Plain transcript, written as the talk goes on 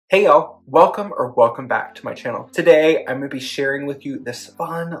Hey y'all, welcome back to my channel. Today, I'm gonna be sharing with you this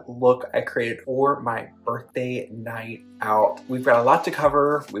fun look I created for my birthday night out. We've got a lot to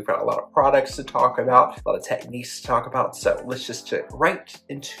cover, we've got a lot of products to talk about, a lot of techniques to talk about, so let's just get right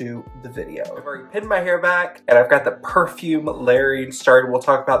into the video. I've already pinned my hair back, and I've got the perfume layering started. We'll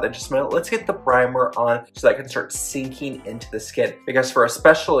talk about that in just a minute. Let's get the primer on so that I can start sinking into the skin, because for a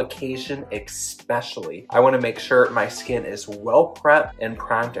special occasion especially, I wanna make sure my skin is well prepped and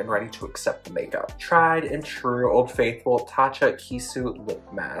primed and ready to accept the makeup. Tried and true, old faithful Tatcha Kissu lip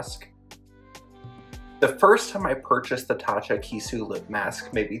mask. The first time I purchased the Tatcha Kissu lip mask,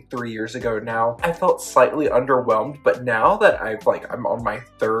 maybe 3 years ago now, I felt slightly underwhelmed, but now that I'm on my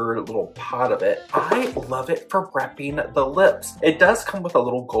third little pot of it, I love it for prepping the lips. It does come with a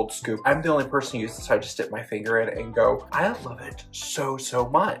little gold scoop. I'm the only person who uses this, so I just dip my finger in it and go, I love it so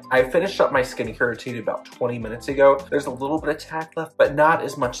much. I finished up my skincare routine about 20 minutes ago. There's a little bit of tack left, but not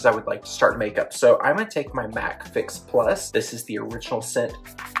as much as I would like to start makeup. So I'm gonna take my MAC Fix Plus. This is the original scent.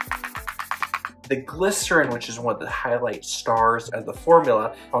 The glycerin, which is one of the highlight stars of the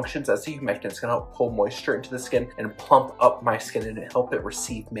formula, functions as a humectant. It's gonna help pull moisture into the skin and plump up my skin and help it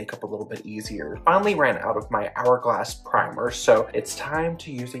receive makeup a little bit easier. Finally ran out of my Hourglass primer, so it's time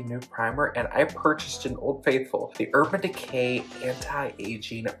to use a new primer, and I purchased an Old Faithful, the Urban Decay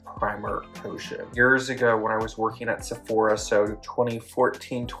Anti-Aging Primer Potion. Years ago when I was working at Sephora, so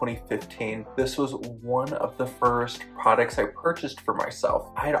 2014, 2015, this was one of the first products I purchased for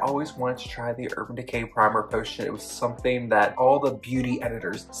myself. I had always wanted to try the Urban Decay Primer Potion. It was something that all the beauty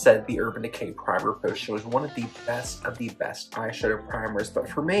editors said the Urban Decay Primer Potion was one of the best eyeshadow primers, but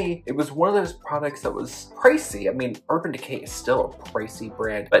for me, it was one of those products that was pricey. I mean, Urban Decay is still a pricey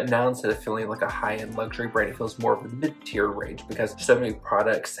brand, but now instead of feeling like a high-end luxury brand, it feels more of a mid-tier range because so many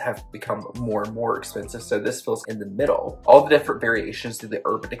products have become more and more expensive, so this feels in the middle. All the different variations of the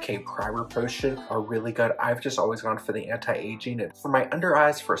Urban Decay Primer Potion are really good. I've just always gone for the anti-aging, and for my under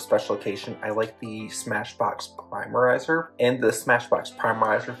eyes for a special occasion, I like the Smashbox Primerizer, and the Smashbox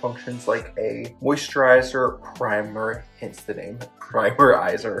Primerizer functions like a moisturizer primer, hence the name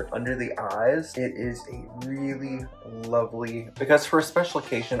Primerizer, under the eyes. It is a really lovely, because for a special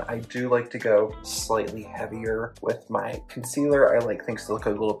occasion I do like to go slightly heavier with my concealer. I like things to look a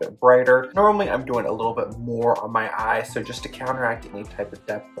little bit brighter. Normally I'm doing a little bit more on my eye, so just to counteract any type of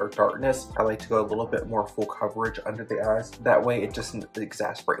depth or darkness, I like to go a little bit more full coverage under the eyes. That way it doesn't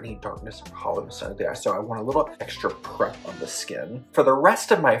exasperate any darkness or hollowness under the eye, so I want a little extra prep on the skin. For the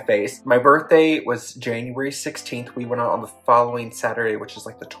rest of my face, my birthday was January 16th. We went out on the following Saturday, which is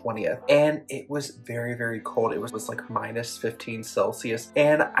like the 20th, and it was very cold. It was like minus 15 Celsius,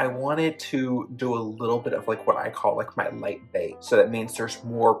 and I wanted to do a little bit of like what I call like my light bake. So that means there's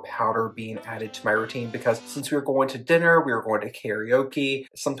more powder being added to my routine, because since we were going to dinner, we were going to karaoke.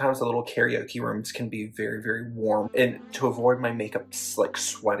 Sometimes the little karaoke rooms can be very warm, and to avoid my makeup like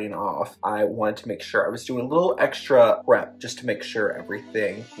sweating off, I wanted to make sure I was doing a little extra prep just to make sure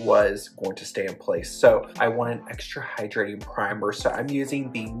everything was going to stay in place. So I want an extra hydrating primer, so I'm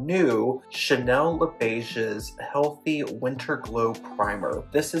using the new Chanel Le Beiges Healthy Winter Glow Primer.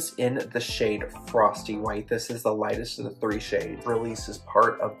 This is in the shade Frosty White. This is the lightest of the 3 shades. Released as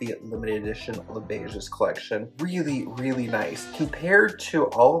part of the limited edition Le Beiges collection. Really nice. Compared to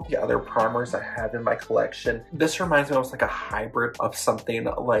all of the other primers I have in my collection, this reminds me almost like a hybrid of something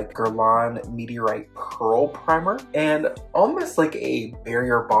like Guerlain Meteorite Pearl Primer and almost like a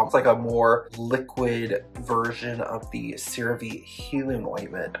barrier balm. It's like a more liquid version of the CeraVe Healing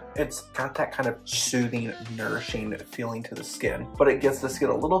Ointment. It's got that kind of soothing, nourishing feeling to the skin, but it gives the skin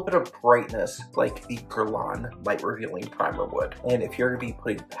a little bit of brightness like the Guerlain Light Revealing Primer would. And if you're going to be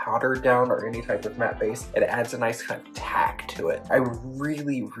putting powder down or any type of matte base, it adds a nice kind of tack to it. I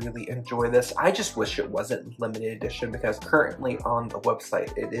really enjoy this. I just wish it wasn't limited edition, because currently on the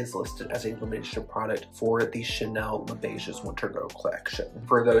website it is listed as a limited edition product for the Chanel Le Beiges Winter Glow collection.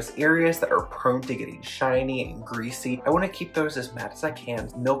 For those areas that are prone to getting shiny and greasy, I want to keep those as matte as I can.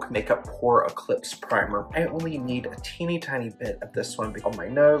 Milk Makeup Pore Eclipse Primer. I only need a teeny tiny bit of this one on my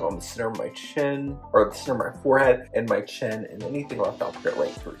nose, on the center of my chin, or the center of my forehead and my chin, and anything left I'll put it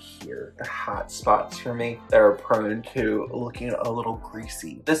right through here. The hot spots for me that are prone to looking a little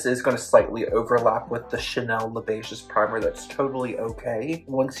greasy. This is going to slightly overlap with the Chanel Le Beiges primer. That's totally okay.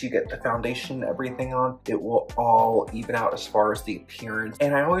 Once you get the foundation and everything on, it will all even out as far as the appearance.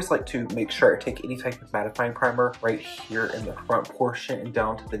 And I always like to make sure I take any type of mattifying primer right here in the front portion and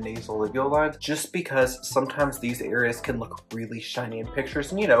down to the nasolabial lines, just because sometimes these areas can look really shiny in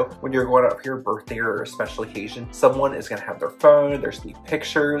pictures. And you know, when you're going out for your birthday or a special occasion, someone is gonna have their phone, there's the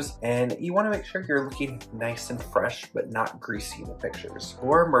pictures, and you wanna make sure you're looking nice and fresh, but not greasy in the pictures.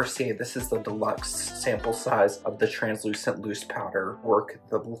 For Mercier, this is the deluxe sample size of the translucent loose powder. Work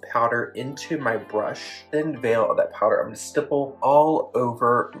the powder into my brush, thin veil of that powder. I'm gonna stipple all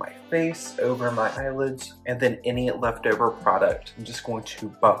over my face, over my eyelids, and then any leftover product, I'm just going to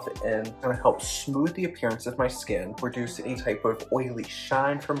buff it in. It's gonna help smooth the appearance of my skin, reduce any type of oily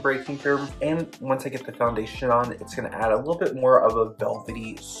shine from breaking through, and once I get the foundation on, it's gonna add a little bit more of a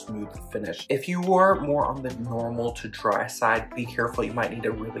velvety, smooth finish. If you are more on the normal to dry side, be careful. You might need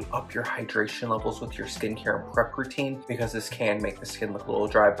to really up your hydration levels with your skincare and prep routine, because this can make the skin look a little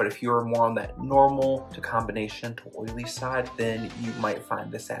dry. But if you are more on that normal to combination to oily side, then you might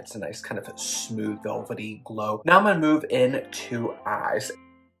find this adds a nice kind of smooth, velvety glow. Now I'm gonna move into eyes.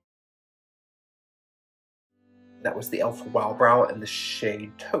 That was the e.l.f. Wow Brow in the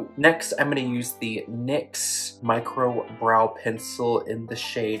shade Taupe. Next, I'm going to use the NYX Micro Brow Pencil in the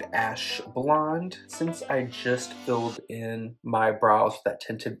shade Ash Blonde. Since I just filled in my brows with that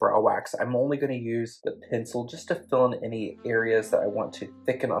tinted brow wax, I'm only going to use the pencil just to fill in any areas that I want to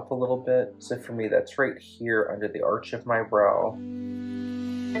thicken up a little bit. So for me, that's right here under the arch of my brow.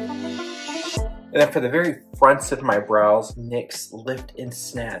 And then for the very fronts of my brows, NYX Lift and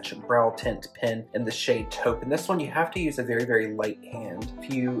Snatch Brow Tint Pen in the shade Taupe. And this one, you have to use a very, very light hand,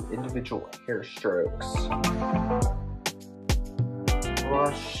 few individual hair strokes.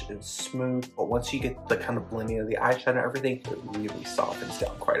 Brush and smooth, but once you get the kind of blending of the eyeshadow and everything, it really softens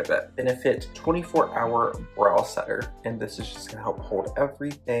down quite a bit. Benefit 24-hour brow setter, and this is just gonna help hold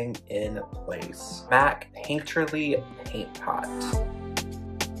everything in place. MAC Painterly Paint Pot.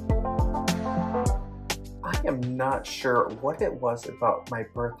 I am not sure what it was about my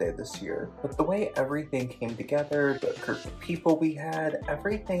birthday this year, but the way everything came together, the group of people we had,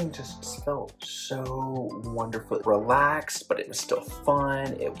 everything just felt so wonderful. Relaxed, but it was still fun.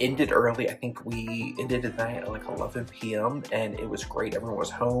 It ended early. I think we ended the night at like 11 p.m. and it was great. Everyone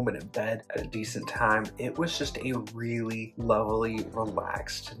was home and in bed at a decent time. It was just a really lovely,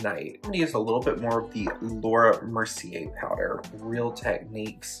 relaxed night. I'm gonna use a little bit more of the Laura Mercier powder, Real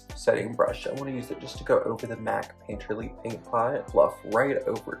Techniques setting brush. I want to use it just to go over the MAC Painterly Paint Pot, fluff right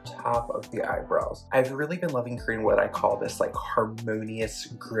over top of the eyebrows. I've really been loving creating what I call this like harmonious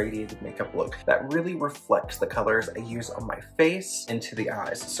graded makeup look that really reflects the colors I use on my face into the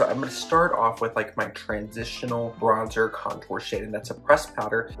eyes. So I'm going to start off with like my transitional bronzer contour shade, and that's a pressed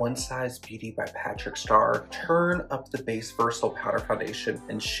powder, One Size Beauty by Patrick Starrr. Turn up the base versatile powder foundation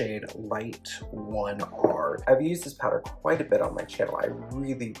in shade Light 1R. I've used this powder quite a bit on my channel. I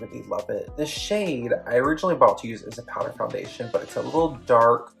really, really love it. This shade I originally bought to use as a powder foundation, but it's a little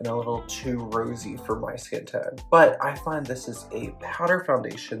dark and a little too rosy for my skin tone. But I find this is a powder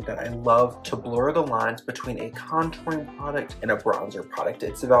foundation that I love to blur the lines between a contouring product and a bronzer product.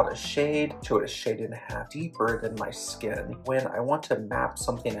 It's about a shade to a shade and a half deeper than my skin when I want to map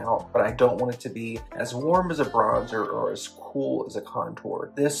something out, but I don't want it to be as warm as a bronzer or as cool as a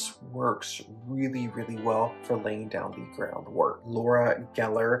contour. This works really, really well for laying down the groundwork. Laura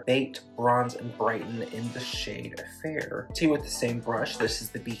Geller Baked Bronze-n-Brighten in the shade Fair. See, with the same brush, this is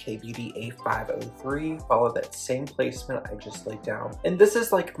the BK Beauty A503. Follow that same placement I just laid down. And this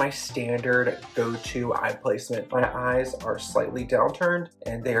is like my standard go-to eye placement. My eyes are slightly downturned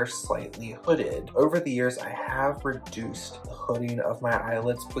and they are slightly hooded. Over the years, I have reduced the hooding of my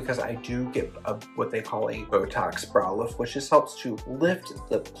eyelids because I do get what they call a Botox brow lift, which just helps to lift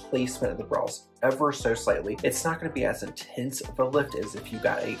the placement of the brows ever so slightly. It's not going to be as intense of a lift as if you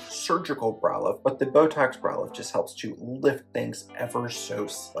got a surgical brow lift, but the Botox brow lift just helps to lift things ever so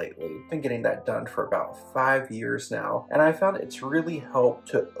slightly. I've been getting that done for about 5 years now, and I found it's really helped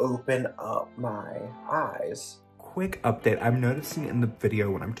to open up my eyes. Quick update, I'm noticing in the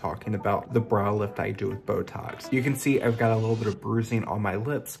video when I'm talking about the brow lift I do with Botox, you can see I've got a little bit of bruising on my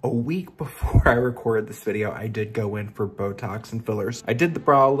lips. A week before I recorded this video, I did go in for Botox and fillers. I did the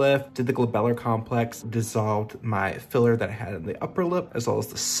brow lift, did the glabellar complex, dissolved my filler that I had in the upper lip, as well as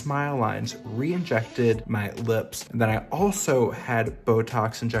the smile lines, re-injected my lips, and then I also had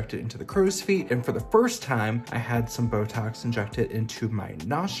Botox injected into the crow's feet, and for the first time, I had some Botox injected into my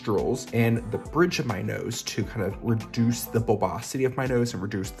nostrils and the bridge of my nose to kind of reduce the bulbosity of my nose and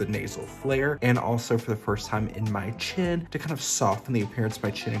reduce the nasal flare, and also for the first time in my chin to kind of soften the appearance of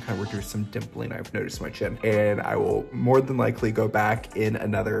my chin and kind of reduce some dimpling I've noticed in my chin. And I will more than likely go back in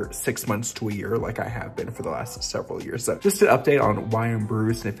another 6 months to a year like I have been for the last several years. So just an update on why I'm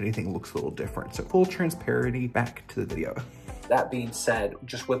bruised and if anything looks a little different. So full transparency, back to the video. That being said,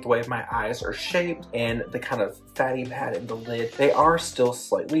 just with the way my eyes are shaped and the kind of fatty pad in the lid, they are still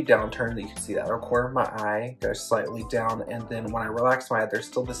slightly downturned. You can see that outer corner of my eye goes slightly down, and then when I relax my eye, there's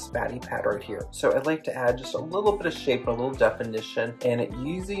still this fatty pad right here. So I'd like to add just a little bit of shape and a little definition, and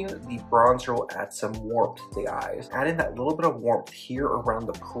using the bronzer will add some warmth to the eyes. Adding that little bit of warmth here around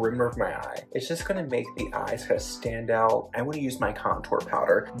the perimeter of my eye, it's just gonna make the eyes kind of stand out. I wanna use my contour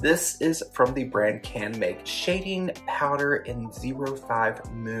powder. This is from the brand Canmake, shading powder in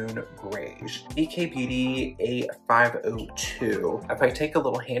 05 Moon Greige, Decay Beauty A502. If I take a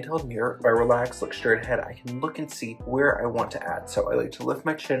little handheld mirror, if I relax, look straight ahead, I can look and see where I want to add. So I like to lift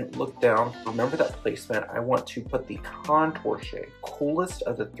my chin, look down, remember that placement. I want to put the contour shade, coolest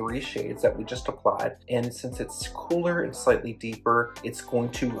of the 3 shades that we just applied. And since it's cooler and slightly deeper, it's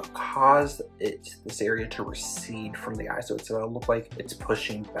going to cause this area to recede from the eye. So it's gonna look like it's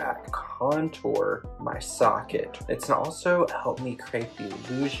pushing back. Contour my socket. It's also help me create the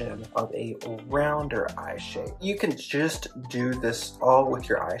illusion of a rounder eye shape. You can just do this all with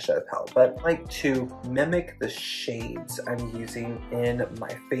your eyeshadow palette, but I like to mimic the shades I'm using in my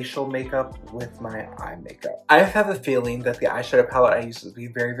facial makeup with my eye makeup. I have a feeling that the eyeshadow palette I use will be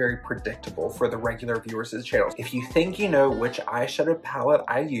very, very predictable for the regular viewers of the channel. If you think you know which eyeshadow palette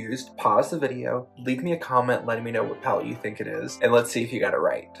I used, pause the video, leave me a comment letting me know what palette you think it is, and let's see if you got it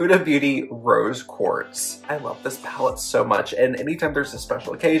right. Huda Beauty Rose Quartz. I love this palette so much. And anytime there's a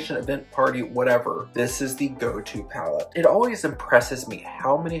special occasion, event, party, whatever, this is the go-to palette. It always impresses me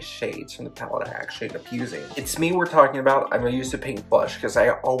how many shades from the palette I actually end up using. It's me we're talking about. I'm gonna use a pink blush because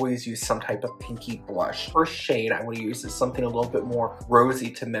I always use some type of pinky blush. First shade I'm gonna use is something a little bit more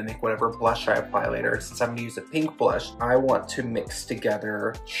rosy to mimic whatever blush I apply later. Since I'm gonna use a pink blush, I want to mix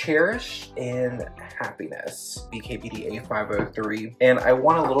together Cherish and Happiness, BK Beauty A503. And I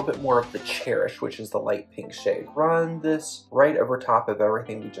want a little bit more of the Cherish, which is the light pink shade. Run this right over top of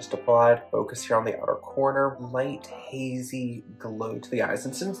everything we just applied. Focus here on the outer corner. Light, hazy glow to the eyes.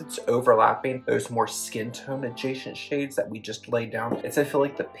 And since it's overlapping those more skin tone adjacent shades that we just laid down, I feel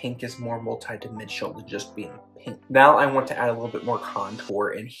like the pink is more multi-dimensional than just being pink. Now I want to add a little bit more contour,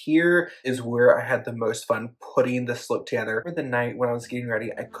 and here is where I had the most fun putting this look together. For the night when I was getting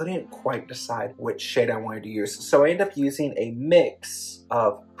ready, I couldn't quite decide which shade I wanted to use. So I ended up using a mix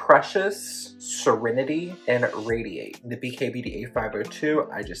of Precious, Serenity, and Radiate. The BK Beauty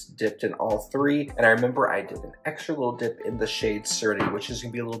A502, I just dipped in all 3. And I remember I did an extra little dip in the shade Serenity, which is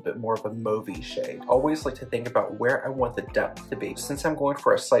gonna be a little bit more of a mauvey shade. Always like to think about where I want the depth to be. Since I'm going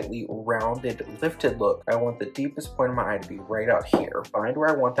for a slightly rounded, lifted look, I want the deepest point of my eye to be right out here. Find where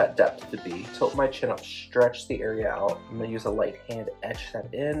I want that depth to be. Tilt my chin up, stretch the area out. I'm gonna use a light hand, etch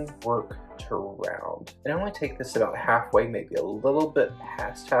that in, work to round. And I only take this about halfway, maybe a little bit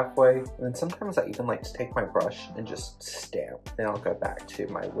past halfway. And then sometimes I even like to take my brush and just stamp. Then I'll go back to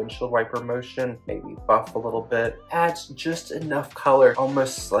my windshield wiper motion, maybe buff a little bit. Adds just enough color,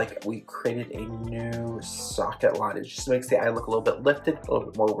 almost like we created a new socket line. It just makes the eye look a little bit lifted, a little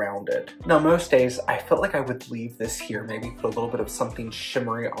bit more rounded. Now most days, I felt like I would leave this here, maybe put a little bit of something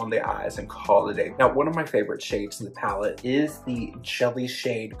shimmery on the eyes and call it a day. Now one of my favorite shades in the palette is the jelly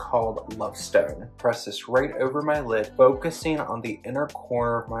shade called Love Stone. Press this right over my lid, focusing on the inner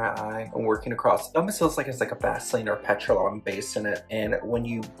corner of my eye and working across. It almost feels like it's like a Vaseline or Petrolon base in it. And when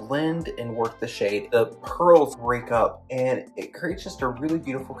you blend and work the shade, the pearls break up and it creates just a really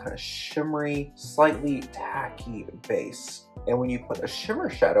beautiful kind of shimmery, slightly tacky base. And when you put a shimmer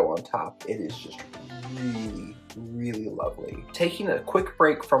shadow on top, it is just really, really lovely. Taking a quick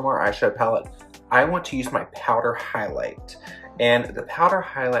break from our eyeshadow palette, I want to use my powder highlight. And the powder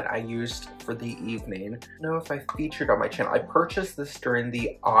highlight I used for the evening, I don't know if I featured on my channel. I purchased this during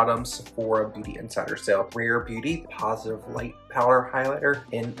the autumn Sephora Beauty Insider Sale. Rare Beauty Positive Light Powder Highlighter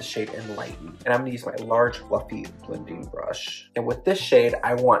in the shade Enlighten. And I'm gonna use my large fluffy blending brush. And with this shade,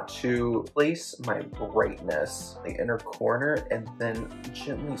 I want to place my brightness in the inner corner and then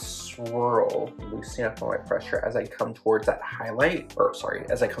gently swirl, loosening up on my pressure as I come towards that highlight, or sorry,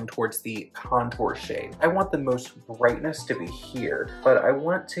 as I come towards the contour shade. I want the most brightness to be here, but I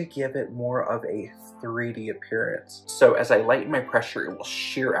want to give it more of a 3D appearance. So as I lighten my pressure, it will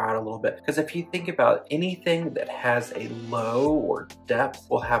sheer out a little bit. Because if you think about anything that has a low glow or depth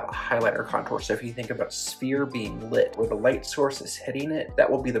will have a highlighter contour. So if you think about a sphere being lit where the light source is hitting it, that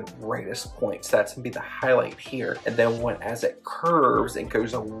will be the brightest point. So that's gonna be the highlight here. And then as it curves and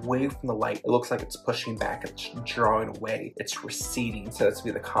goes away from the light, it looks like it's pushing back, it's drawing away, it's receding. So that's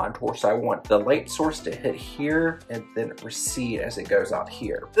gonna be the contour. So I want the light source to hit here and then recede as it goes out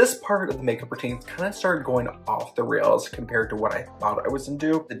here. This part of the makeup routine kind of started going off the rails compared to what I thought I was gonna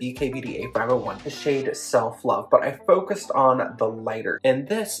do. The DK Beauty A501, the shade Self Love, but I focused on the lighter. And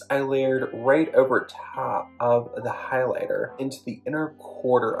this I layered right over top of the highlighter into the inner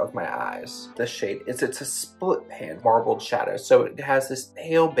quarter of my eyes. The shade it's a split pan marbled shadow, so it has this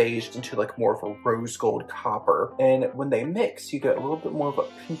pale beige into like more of a rose gold copper, and when they mix you get a little bit more of a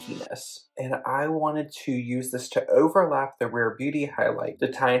pinkiness. And I wanted to use this to overlap the Rare Beauty highlight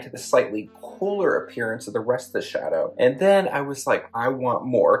to tie into the slightly cooler appearance of the rest of the shadow. And then I was like, I want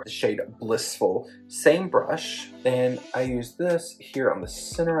more. The shade Blissful, same brush, and I used this here on the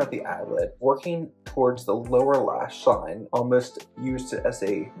center of the eyelid, working towards the lower lash line, almost used it as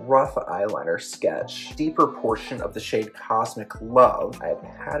a rough eyeliner sketch. Deeper portion of the shade Cosmic Love, I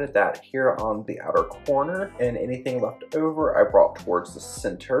patted that here on the outer corner, and anything left over I brought towards the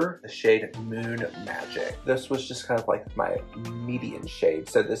center. The shade Moon Magic. This was just kind of like my median shade.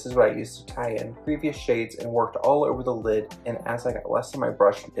 So this is what I used to tie in previous shades and worked all over the lid. And as I got less on my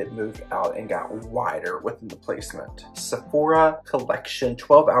brush, it moved out and got wider within the placement. Sephora Collection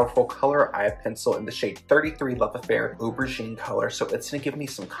 12-Hour Full Color Eye Pencil in the shade 33 Love Affair Aubergine color. So it's going to give me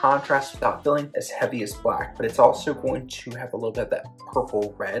some contrast without feeling as heavy as black, but it's also going to have a little bit of that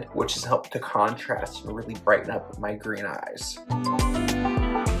purple red, which has helped to contrast and really brighten up my green eyes.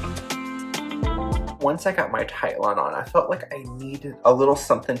 Once I got my tight line on, I felt like I needed a little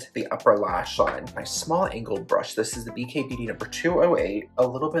something to the upper lash line. My small angled brush, this is the BK Beauty number 208, a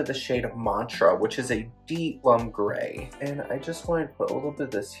little bit of the shade of Mantra, which is a deep plum gray. And I just wanted to put a little bit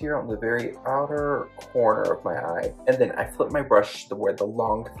of this here on the very outer corner of my eye. And then I flip my brush to where the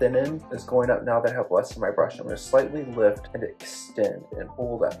long thin end is going up. Now that I have less of my brush, I'm going to slightly lift and extend and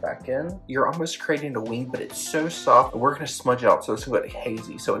pull that back in. You're almost creating a wing, but it's so soft. We're going to smudge it out so it's going to get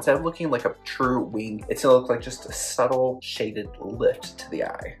hazy. So instead of looking like a true wing, it's gonna look like just a subtle shaded lift to the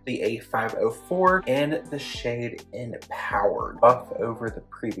eye. The A504 and the shade Empowered, buff over the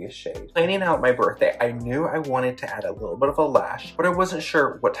previous shade. Planning out my birthday, I knew I wanted to add a little bit of a lash, but I wasn't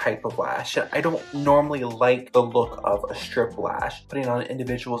sure what type of lash. And I don't normally like the look of a strip lash. Putting on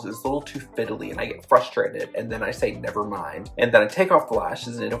individuals is a little too fiddly and I get frustrated, and then I say never mind. And then I take off the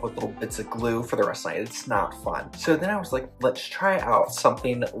lashes and end up with little bits of glue for the rest of the night. It's not fun. So then I was like, let's try out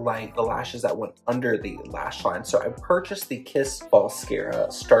something like the lashes that went under the lash line. So I purchased the Kiss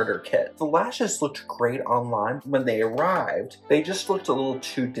Falscara starter kit. The lashes looked great online. When they arrived, they just looked a little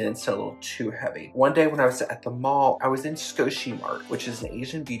too dense and a little too heavy. One day when I was at the mall, I was in Skoshi Mart, which is an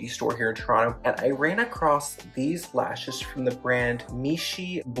Asian beauty store here in Toronto, and I ran across these lashes from the brand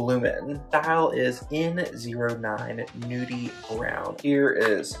Mishi Bloomin'. Style is N09 Nudie Brown. Here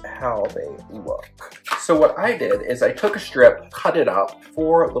is how they look. So what I did is I took a strip, cut it up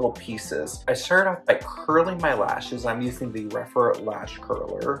 4 little pieces. I started off by curling my lashes. I'm using the Refer Lash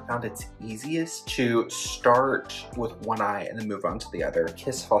Curler. Found it's easiest to start with one eye and then move on to the other.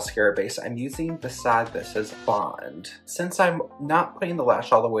 Kiss Falscara base. I'm using the side that says Bond. Since I'm not putting the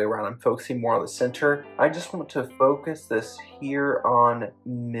lash all the way around, I'm focusing more on the center. I just want to focus this here on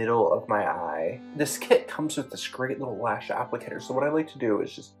middle of my eye. This kit comes with this great little lash applicator. So what I like to do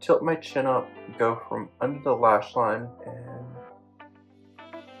is just tilt my chin up, go from under the lash line and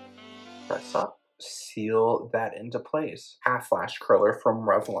press up. Seal that into place. Half lash curler from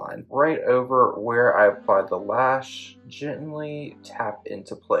Revlon. Right over where I applied the lash, gently tap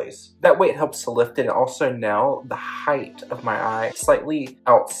into place. That way it helps to lift it, and also now the height of my eye slightly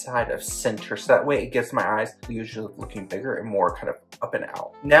outside of center, so that way it gives my eyes usually looking bigger and more kind of up and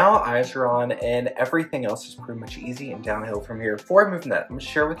out. Now eyes are on and everything else is pretty much easy and downhill from here. Before I move on that, I'm going to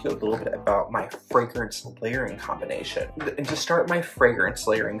share with you a little bit about my fragrance layering combination. And to start my fragrance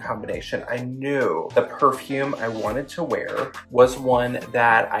layering combination, I knew the perfume I wanted to wear was one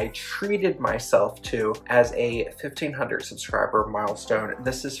that I treated myself to as a 1500 subscriber milestone.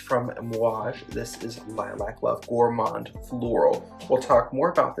 This is from Mouage. This is Lilac Love Gourmand Floral. We'll talk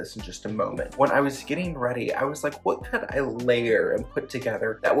more about this in just a moment. When I was getting ready, I was like, what could I layer and put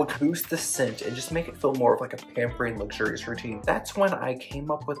together that would boost the scent and just make it feel more of like a pampering, luxurious routine? That's when I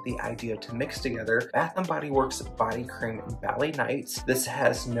came up with the idea to mix together Bath & Body Works Body Cream and Ballet Nights. This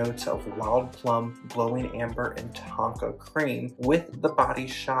has notes of wild plum Plum, Glowing Amber, and Tonka Cream with the Body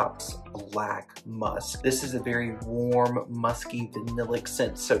Shop's Black Musk. This is a very warm, musky, vanillic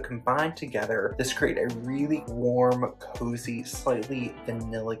scent, so combined together, this creates a really warm, cozy, slightly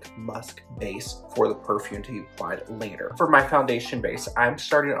vanillic musk base for the perfume to be applied later. For my foundation base, I'm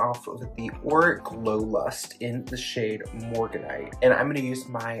starting off with the Auric Glow Lust in the shade Morganite, and I'm going to use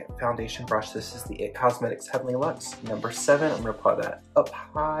my foundation brush. This is the IT Cosmetics Heavenly Luxe number 7. I'm going to apply that up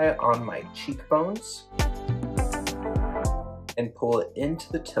high on my cheekbones and pull it into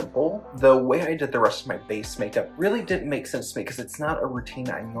the temple. The way I did the rest of my base makeup really didn't make sense to me because it's not a routine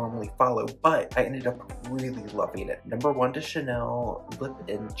I normally follow, but I ended up really loving it. Number 1 to Chanel Lip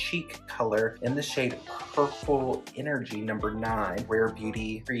and Cheek color in the shade Purple Energy, number 9, Rare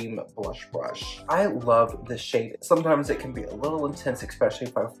Beauty Cream Blush Brush. I love this shade. Sometimes it can be a little intense, especially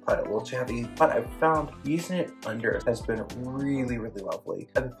if I've applied it a little too heavy, but I've found using it under has been really, really lovely.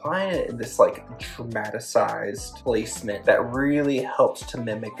 I'm applying it in this like dramatized placement that really helps to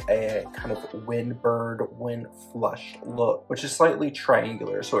mimic a kind of windburned, wind flush look, which is slightly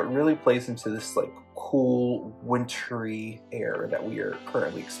triangular, so it really plays into this like cool wintry air that we are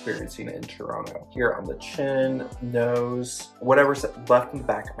currently experiencing in Toronto. Here on the chin, nose, whatever's left in the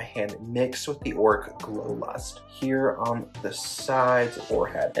back of my hand mixed with the Auric Glow Lust. Here on the sides,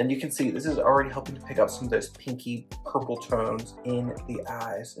 forehead. And you can see this is already helping to pick up some of those pinky purple tones in the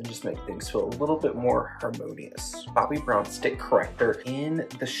eyes and just make things feel a little bit more harmonious. Bobbi Brown Stick Corrector in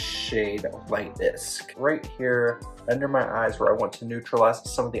the shade Light Bisque. Right here under my eyes where I want to neutralize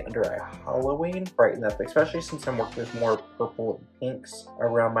some of the under eye hollowing, brighten up, especially since I'm working with more purple and pinks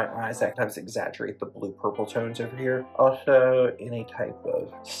around my eyes. I sometimes exaggerate the blue purple tones over here. Also, any type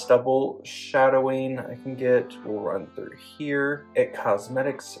of stubble shadowing I can get will run through here. IT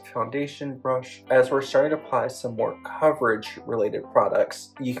Cosmetics foundation brush. As we're starting to apply some more coverage related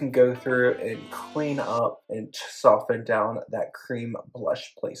products, you can go through and clean up and soften down that cream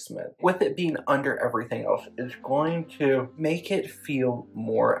blush placement. With it being under everything else, it's going to make it feel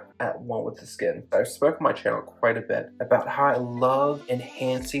more at one with the skin. I've spoken on my channel quite a bit about how I love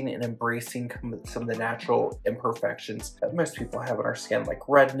enhancing and embracing some of the natural imperfections that most people have in our skin, like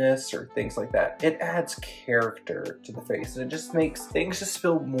redness or things like that. It adds character to the face and it just makes things just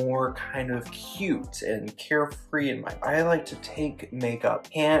feel more kind of cute and carefree in my. I like to take makeup,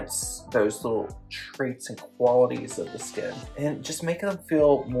 enhance those little traits and qualities of the skin and just make them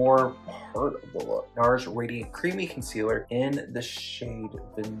feel more part of the look. NARS Radiant Creamy Concealer in the shade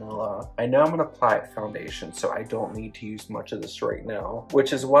Vanilla. I know I'm going to apply foundation, so I don't need to use much of this right now,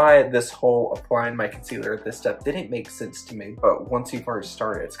 which is why this whole applying my concealer at this step didn't make sense to me. But once you've already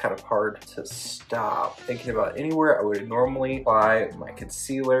started, it's kind of hard to stop thinking about anywhere. I would normally apply my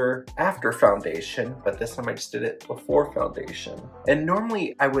concealer after foundation, but this time I just did it before foundation. And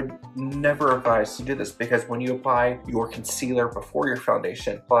normally I would never advise to do this because when you apply your concealer before your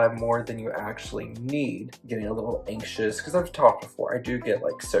foundation, apply more than you actually need. Getting a little anxious because I've talked before, I do get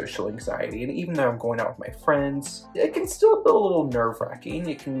like social anxiety, and even though I'm going out with my friends, it can still feel a little nerve-wracking.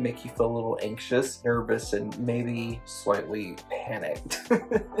 It can make you feel a little anxious, nervous, and maybe slightly panicked.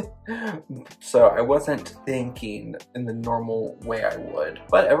 So I wasn't thinking in the normal way I would,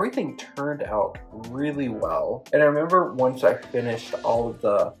 but everything turned out really well. And I remember once I finished all of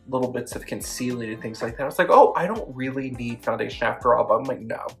the little bits of concealing and things like that, I was like, oh, I don't really need foundation after all. But I'm like,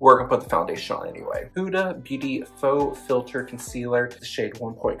 no, we're gonna put the foundation on anyway. Huda Beauty Faux Filter Concealer, the shade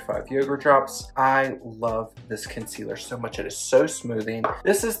 1.5 Yoga Drops. I love this concealer so much. It is so smoothing.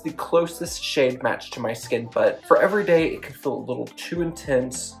 This is the closest shade match to my skin, but for every day it can feel a little too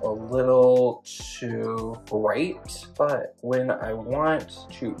intense, a little too bright. But when I want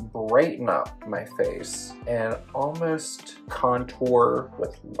to brighten up my face and almost contour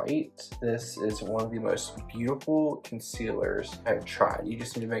with light, this is one of the most beautiful concealers I've tried. You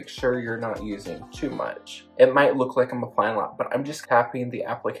just need to make sure you're not using too much. It might look like I'm applying a lot, but I'm just tapping the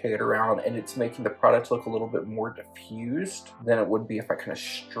applicator around and it's making the product look a little bit more diffused than it would be if I kind of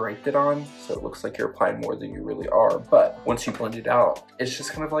striped it on. So it looks like you're applying more than you really are. But once you blend it out, it's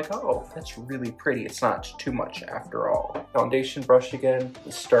just kind of like, oh, that's really pretty. It's not too much after all. Foundation brush again.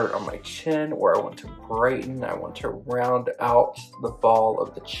 Start on my chin where I want to brighten. I want to round out the ball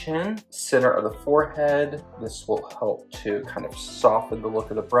of the chin. Center of the forehead. This will help to kind of soften the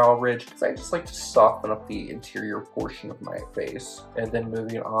look of the brow ridge because I just like to soften up the interior portion of my face. And then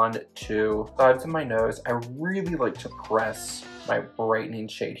moving on to sides of my nose, I really like to press my brightening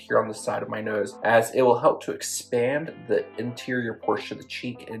shade here on the side of my nose, as it will help to expand the interior portion of the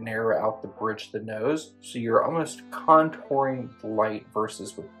cheek and narrow out the bridge of the nose. So you're almost contouring light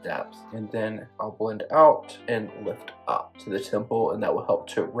versus with depth. And then I'll blend out and lift up to the temple, and that will help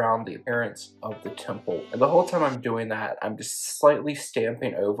to round the appearance of the temple. And the whole time I'm doing that, I'm just slightly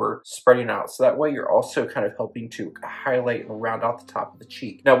stamping over, spreading out. So that way you're also kind of helping to highlight and round out the top of the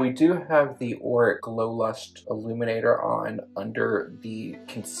cheek. Now we do have the Auric Glow Lust Illuminator on under the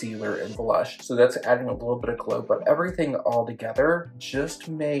concealer and blush. So that's adding a little bit of glow, but everything all together just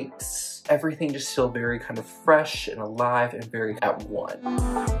makes everything just feel very kind of fresh and alive and very at one.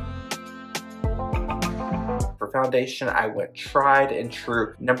 For foundation, I went tried and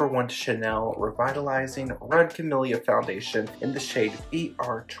true #1 Chanel Revitalizing Red Camellia Foundation in the shade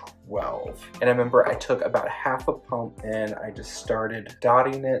BR12. And I remember I took about half a pump and I just started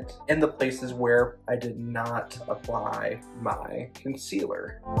dotting it in the places where I did not apply my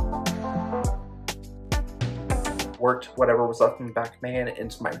concealer. Worked whatever was left in the back of my hand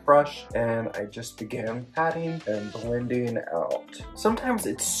into my brush, and I just began patting and blending out. Sometimes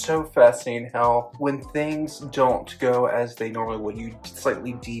it's so fascinating how when things don't go as they normally would, you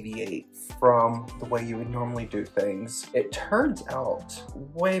slightly deviate from the way you would normally do things. It turns out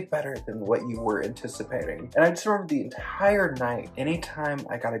way better than what you were anticipating. And I just remember the entire night, anytime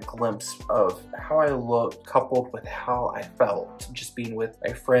I got a glimpse of how I looked coupled with how I felt, just being with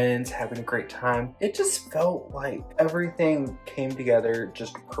my friends, having a great time, it just felt like everything came together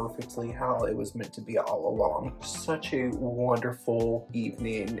just perfectly how it was meant to be all along. Such a wonderful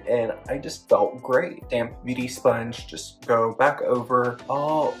evening, and I just felt great. Damp beauty sponge, just go back over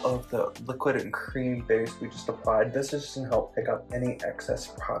all of the liquid and cream base we just applied. This is just gonna help pick up any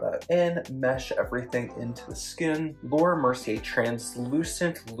excess product and mesh everything into the skin. Laura Mercier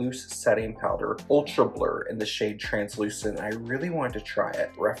Translucent Loose Setting Powder, Ultra Blur in the shade Translucent. I really wanted to try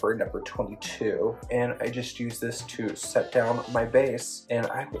it. Refer #22. And I just used this to set down my base, and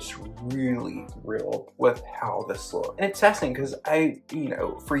I was really thrilled with how this looked. And it's fascinating because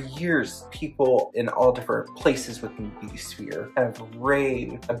for years, people in all different places within the beauty sphere have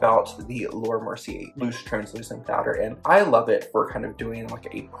raved about the Laura Mercier Loose Translucent Powder, and I love it for kind of doing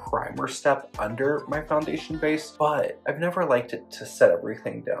like a primer step under my foundation base, but I've never liked it to set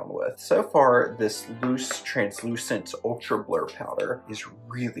everything down with. So far, this Loose Translucent Ultra Blur Powder is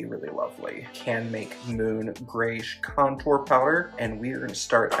really, really lovely. Canmake Moon Greige Contour Powder, and we're going to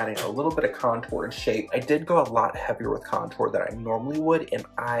start adding a little bit of contour and shape. I did go a lot heavier with contour than I normally would, and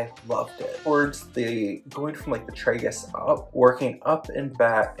I loved it. Towards the, going from like the tragus up, working up and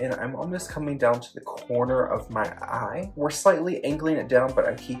back, and I'm almost coming down to the corner of my eye. We're slightly angling it down, but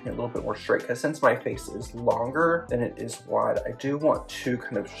I'm keeping it a little bit more straight because since my face is longer than it is wide, I do want to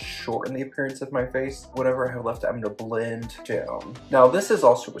kind of shorten the appearance of my face. Whatever I have left, I'm going to blend down. Now, this is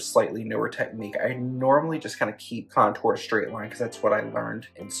also a slightly newer technique. I normally just kind of keep contour straight line because that's what I learned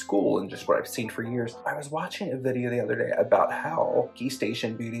in school and just what I've seen for years. I was watching a video the other day about how East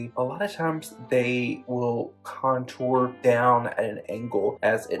Asian beauty, a lot of times they will contour down at an angle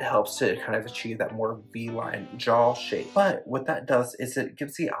as it helps to kind of achieve that more V-line jaw shape. But what that does is it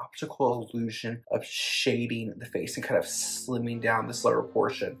gives the optical illusion of shading the face and kind of slimming down this lower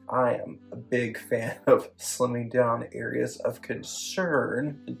portion. I am a big fan of slimming down areas of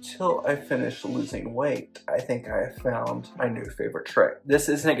concern until I finish losing weight. I think I have found my new favorite trick. This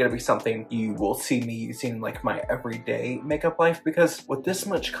isn't going to be something you will see me using in like my everyday makeup life, because with this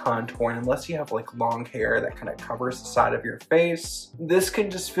much contouring, unless you have like long hair that kind of covers the side of your face, this can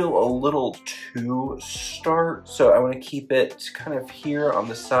just feel a little too stark. So I want to keep it kind of here on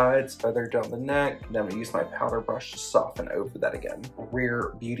the sides, feather down the neck. Then I'm going to use my powder brush to soften over that again.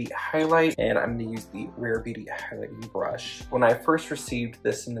 Rare Beauty highlight, and I'm going to use the Rare Beauty highlighting brush. When I first received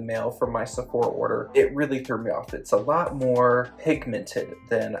this in the mail from my Sephora order, it really threw me off. It's a lot more pigmented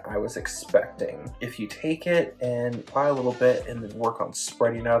than I was expecting. If you take it and apply a little bit and then work on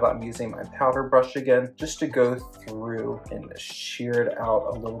spreading out, I'm using my powder brush again just to go through and shear it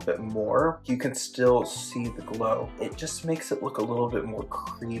out a little bit more. You can still see the glow. It just makes it look a little bit more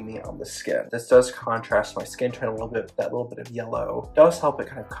creamy on the skin. This does contrast my skin tone a little bit, that little bit of yellow. It does help it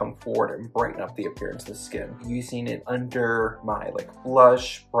kind of come forward and brighten up the appearance of the skin. Using it under my like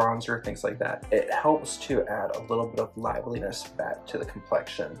blush, bronzer, things like that, it helps to to add a little bit of liveliness back to the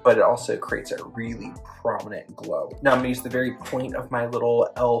complexion, but it also creates a really prominent glow. Now I'm gonna use the very point of my little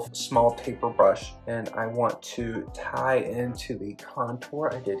e.l.f. small taper brush, and I want to tie into the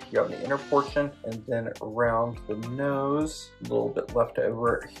contour I did here on the inner portion, and then around the nose, a little bit left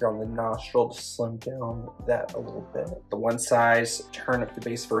over here on the nostril to slim down that a little bit. The One Size Turn Up the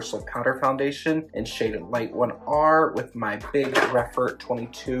Base Versatile Powder Foundation in shade Light 1R with my Big Refer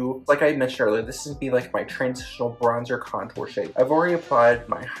 22. Like I mentioned earlier, this is be like my transitional bronzer contour shade. I've already applied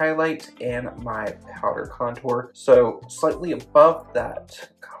my highlight and my powder contour, so slightly above that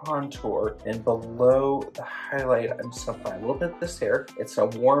contour and below the highlight, I'm just gonna apply a little bit of this here. It's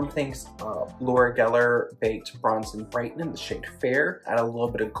gonna warm things up. Laura Geller Baked Bronze-n-Brighten in the shade Fair. Add a little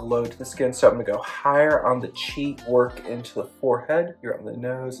bit of glow to the skin, so I'm gonna go higher on the cheek, work into the forehead, here on the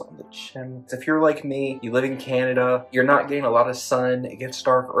nose, on the chin. So if you're like me, you live in Canada, you're not getting a lot of sun, it gets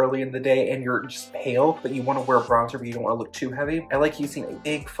dark early in the day, and you're just pale, but you wanna wear bronzer, but you don't wanna look too heavy. I like using a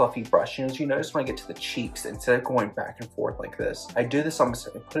big fluffy brush. And as you notice when I get to the cheeks, instead of going back and forth like this, I do this almost,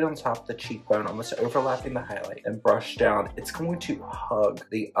 I put it on top of the cheekbone, almost overlapping the highlight, and brush down. It's going to hug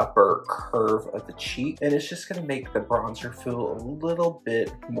the upper curve of the cheek, and it's just gonna make the bronzer feel a little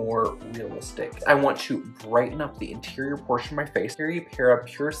bit more realistic. I want to brighten up the interior portion of my face. Here you pair up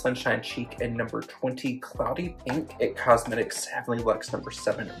Pure Sunshine Cheek and number 20 Cloudy Pink at Cosmetics Heavenly Luxe number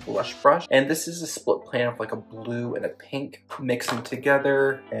 7 blush brush. And this is a split plan of like a blue and a pink. Mix them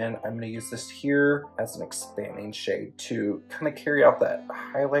together, and I'm gonna use this here as an expanding shade to kind of carry out that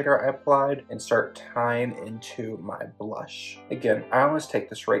highlighter I applied and start tying into my blush. Again, I always take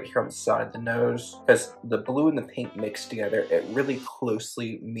this right here on the side of the nose because the blue and the pink mixed together, it really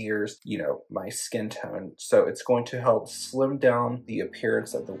closely mirrors, you know, my skin tone. So it's going to help slim down the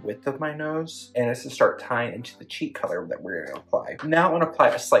appearance of the width of my nose, and it's to start tying into the cheek color that we're gonna apply. Now I'm gonna apply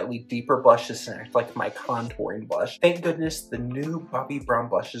a slightly deeper blush to act like my contouring blush. Thank goodness the new Bobbi Brown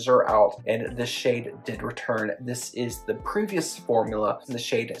blushes are out, and this shade did return. This is the previous formula in the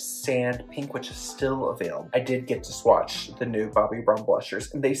shade Sand Pink, which is still available. I did get to swatch the new Bobbi Brown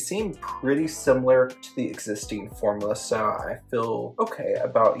blushers, and they seem pretty similar to the existing formula, so I feel okay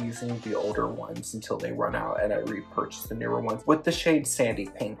about using the older ones until they run out and I repurchase the newer ones. With the shade Sandy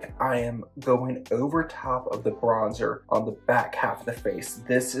Pink, I am going over top of the bronzer on the back half of the face.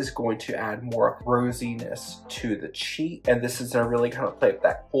 This is going to add more rosiness to the cheek, and this is gonna really kind of play up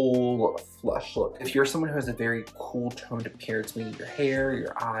that whole flush look. If you're someone who has a very cool toned appearance, meaning your hair,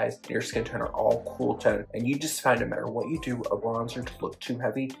 your eyes, and your skin tone are all cool toned, and you just find no matter what you do a bronzer to look too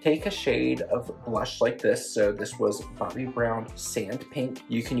heavy, take a shade of blush like this. So this was Bobbi Brown Sand Pink.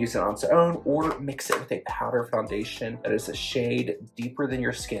 You can use it on its own or mix it with a powder foundation that is a shade deeper than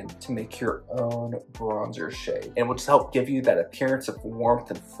your skin to make your own bronzer shade, and will just help give you that appearance of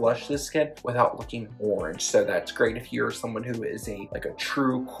warmth and flush to the skin without looking orange. So that's great if you're someone who is like a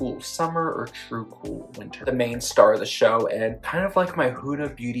true cool summer or true cool winter. The main star of the show, and kind of like my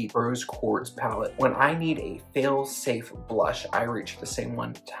Huda Beauty Rose Quartz palette, when I need a fail-safe blush, I reach for the same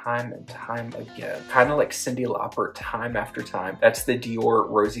one time and time again. Kind of like Cyndi Lauper time after time. That's the Dior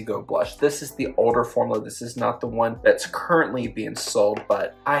Rosy Go blush. This is the older formula. This is not the one that's currently being sold,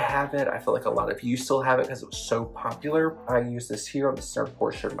 but I have it. I feel like a lot of you still have it because it was so popular. I use this here on the center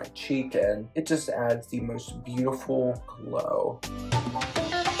portion of my cheek, and it just adds the most beautiful glow.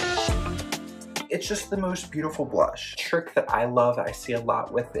 It's just the most beautiful blush. Trick that I love, that I see a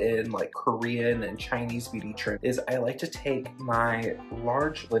lot within like Korean and Chinese beauty trend, is I like to take my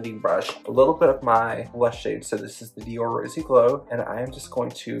large blending brush, a little bit of my blush shade, so this is the Dior Rosy Glow, and I am just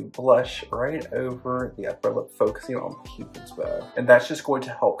going to blush right over the upper lip, focusing on Cupid's bow. And that's just going to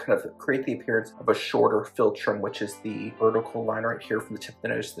help kind of create the appearance of a shorter fill trim, which is the vertical line right here from the tip of the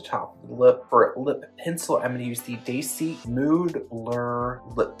nose to the top of the lip. For lip pencil, I'm gonna use the Daisy Mood Blur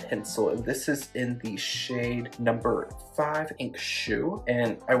Lip Pencil, and this is in the shade number 5 Ink Shoe.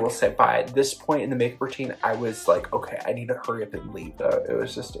 And I will say by this point in the makeup routine, I was like, okay, I need to hurry up and leave. So it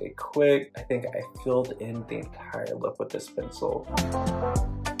was just a quick, I think I filled in the entire lip with this pencil.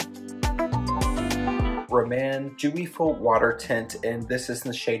 Roman Dewy Full Water Tint, and this is in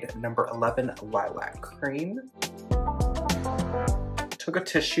the shade number 11 Lilac Cream. Took a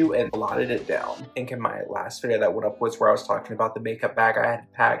tissue and blotted it down. I think in my last video that went up was where I was talking about the makeup bag I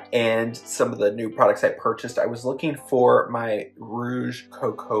had packed and some of the new products I purchased. I was looking for my Rouge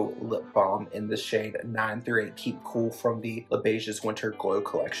Cocoa Lip Balm in the shade 9-8 Keep Cool from the Beiges Winter Glow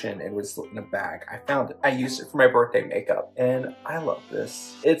collection, and was in a bag. I found it. I used it for my birthday makeup, and I love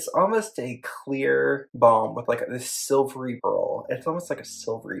this. It's almost a clear balm with like this silvery pearl, It's almost like a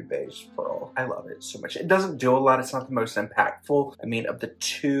silvery beige pearl. I love it so much. It doesn't do a lot. It's not the most impactful. I mean, of the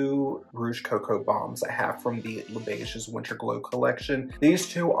 2 Rouge Coco bombs I have from the Beiges Winter Glow collection, these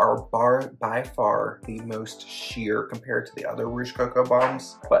 2 are by far the most sheer compared to the other Rouge Coco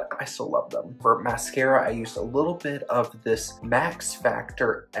bombs, but I still love them. For mascara, I used a little bit of this Max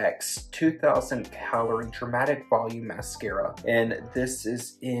Factor X 2000 calorie dramatic volume mascara, and this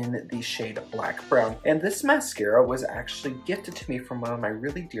is in the shade Black Brown. And this mascara was actually gifted to me from one of my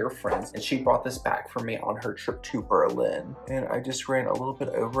really dear friends, and she brought this back for me on her trip to Berlin. And I just ran a little bit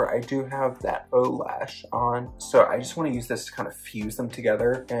over. I do have that faux lash on, so I just want to use this to kind of fuse them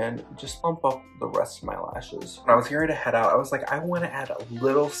together and just bump up the rest of my lashes. When I was getting ready to head out, I was like, I want to add a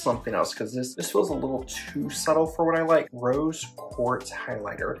little something else because this feels a little too subtle for what I like. Rose Quartz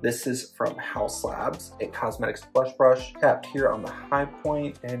highlighter. This is from House Labs, a cosmetics blush brush, tapped here on the high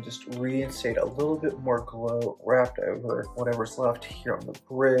point and just reinstate a little bit more glow, wrapped over whatever's left here on the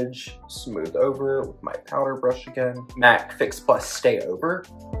bridge, smooth over with my powder brush again. MAC Fix Plus Stay Over.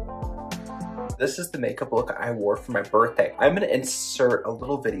 This is the makeup look I wore for my birthday. I'm gonna insert a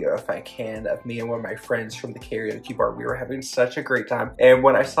little video if I can of me and one of my friends from the karaoke bar. We were having such a great time. And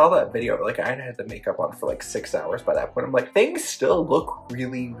when I saw that video, like I had the makeup on for like 6 hours by that point. I'm like, things still look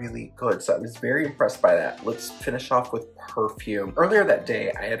really, really good. So I was very impressed by that. Let's finish off with perfume. Earlier that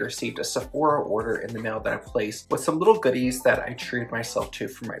day, I had received a Sephora order in the mail that I placed with some little goodies that I treated myself to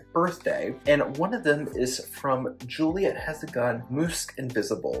for my birthday. And one of them is from Juliet Has a Gun Musc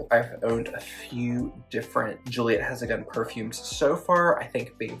Invisible. I've owned a few different Juliet Has a Gun perfumes so far. I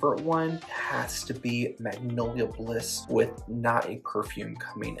think favorite one has to be Magnolia Bliss with Not a Perfume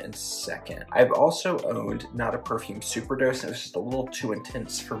coming in second. I've also owned Not a Perfume Superdose. It was just a little too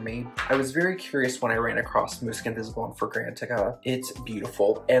intense for me. I was very curious when I ran across Musc Invisible and Fragrantica. It's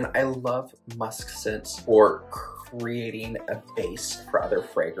beautiful, and I love musk scents for creating a base for other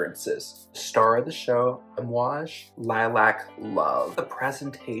fragrances. Star of the show, Amouage Lilac Love. The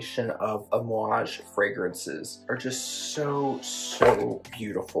presentation of Amouage fragrances are just so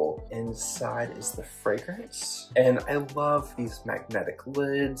beautiful. Inside is the fragrance, and I love these magnetic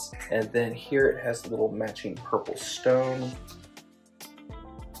lids, and then here it has a little matching purple stone.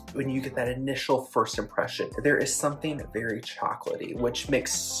 When you get that initial first impression, there is something very chocolatey, which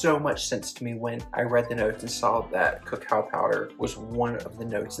makes so much sense to me when I read the notes and saw that cacao powder was one of the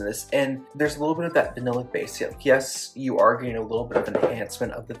notes in this. And there's a little bit of that vanillic base. Yes, you are getting a little bit of an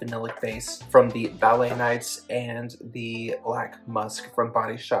enhancement of the vanillic base from the Ballet Nights and the Black Musk from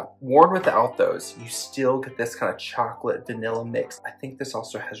Body Shop. Worn without those, you still get this kind of chocolate vanilla mix. I think this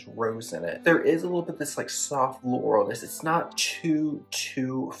also has rose in it. There is a little bit of this like soft floralness. It's not too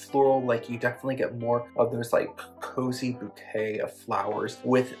floral, like you definitely get more of those like cozy bouquet of flowers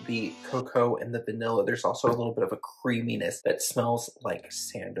with the cocoa and the vanilla. There's also a little bit of a creaminess that smells like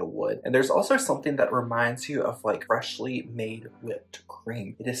sandalwood, and there's also something that reminds you of like freshly made whipped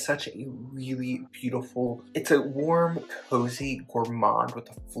cream. It is such a really beautiful, it's a warm, cozy gourmand with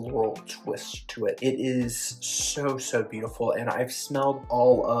a floral twist to it. It is so beautiful, and I've smelled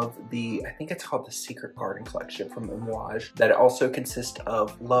all of the, I think it's called the Secret Garden collection from Amouage, that also consists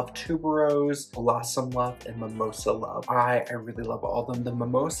of Love Tuberose, Blossom Love, and Mimosa Love. I really love all of them. The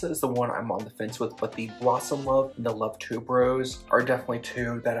Mimosa is the one I'm on the fence with, but the Blossom Love and the Love Tuberose are definitely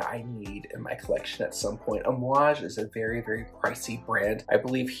two that I need in my collection at some point. Amouage is a very pricey brand. I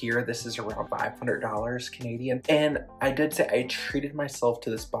believe here this is around $500 Canadian. And I did say I treated myself to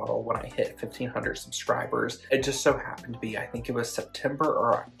this bottle when I hit 1,500 subscribers. It just so happened to be, I think it was September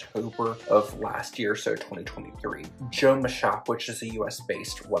or October of last year, so 2023. Joma Shop, which is a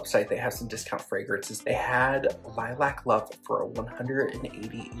US-based website, they have some discount fragrances. They had Lilac Love for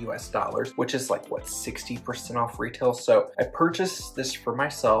 $180 US, which is like what, 60% off retail. So I purchased this for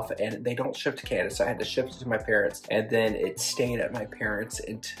myself, and they don't ship to Canada, so I had to ship it to my parents, and then it stayed at my parents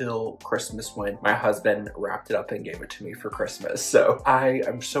until Christmas when my husband wrapped it up and gave it to me for Christmas. So I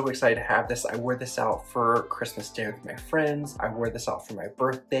am so excited to have this. I wore this out for Christmas dinner with my friends. I wore this out for my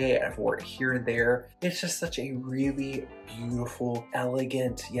birthday. I've worn it here and there. It's just such a really beautiful,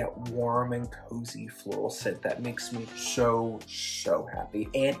 elegant, yet warm and cozy floral scent that makes me so happy.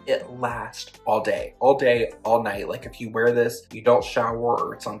 And it lasts all day, all night. Like if you wear this, you don't shower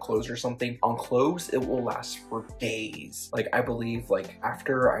or it's on clothes or something, on clothes, it will last for days. Like I believe like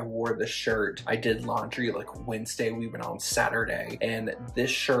after I wore the shirt, I did laundry like Wednesday, we went on Saturday, and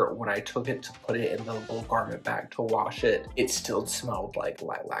this shirt, when I took it to put it in the little garment bag to wash it, it still smelled like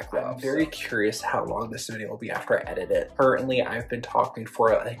Lilac Love. I'm very curious how long this video will be after I edit it. Currently, I've been talking for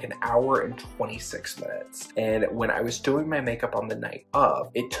for like an hour and 26 minutes. And when I was doing my makeup on the night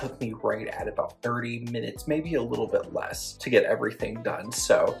of, it took me right at about 30 minutes, maybe a little bit less, to get everything done.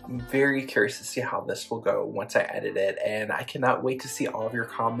 So I'm very curious to see how this will go once I edit it, and I cannot wait to see all of your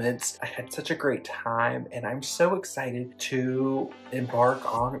comments. I had such a great time, and I'm so excited to embark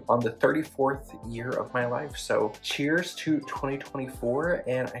on the 34th year of my life. So cheers to 2024,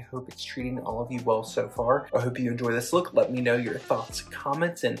 and I hope it's treating all of you well so far. I hope you enjoy this look. Let me know your thoughts, comments,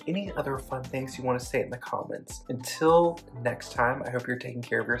 and any other fun things you want to say in the comments. Until next time, I hope you're taking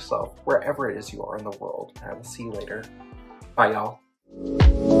care of yourself wherever it is you are in the world. I will see you later. Bye, y'all.